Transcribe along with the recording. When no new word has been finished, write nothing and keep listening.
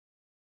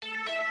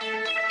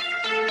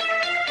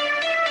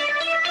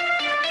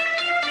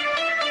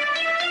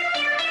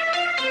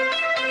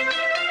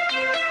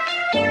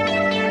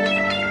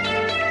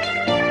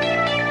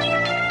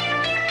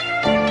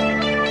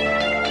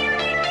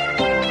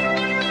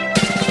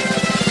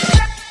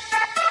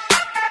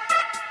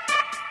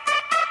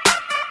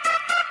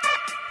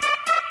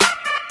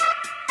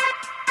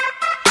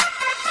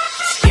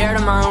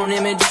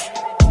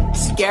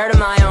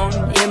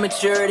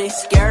immaturity,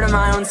 scared of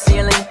my own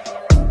ceiling,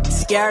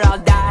 scared I'll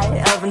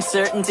die of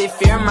uncertainty.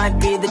 Fear might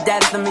be the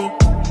death of me.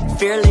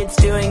 Fear leads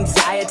to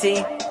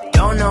anxiety.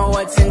 Don't know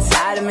what's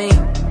inside of me.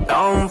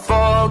 Don't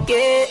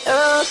forget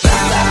about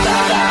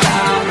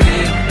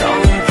me.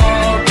 Don't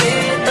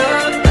forget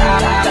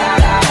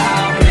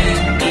about me.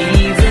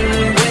 Even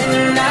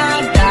when I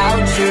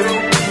doubt you,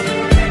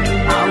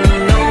 I'm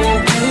no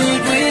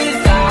good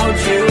without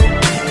you.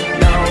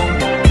 No,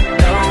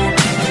 no.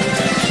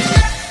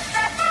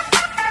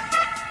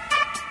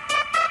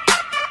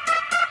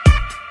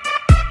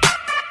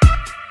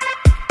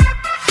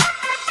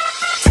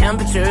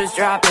 Temperature's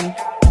dropping.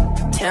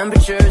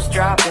 Temperature's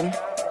dropping.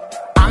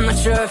 I'm not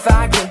sure if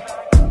I can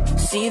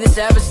see this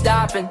ever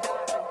stopping.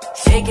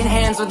 Shaking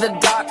hands with the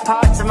dark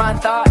parts of my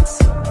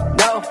thoughts.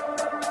 No,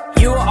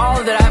 you are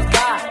all that I've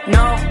got.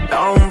 No,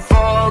 don't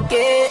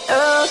forget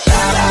about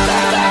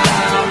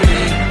me.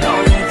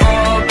 Don't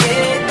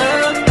forget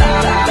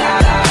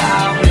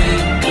about me.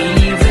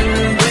 Even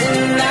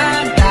when I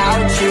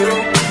doubt you,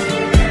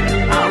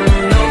 I'm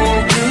no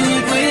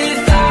good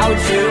without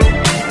you.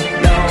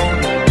 No,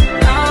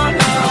 no,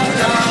 no,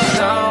 no,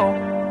 no.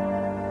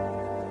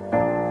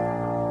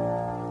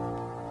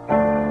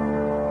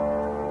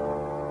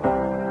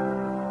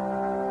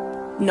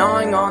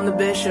 Gnawing on the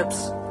bishops,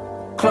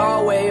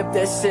 claw away up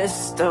their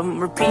system,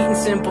 repeating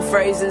simple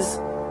phrases.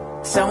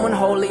 Someone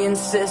wholly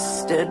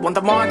insisted, want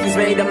the markings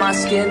made on my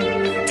skin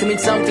to mean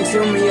something to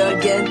me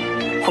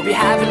again. Hope you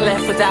haven't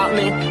left without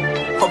me.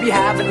 Hope you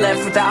haven't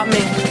left without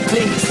me.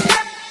 Please.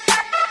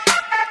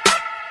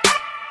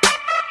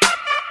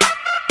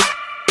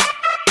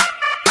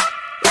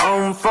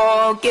 Don't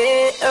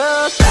forget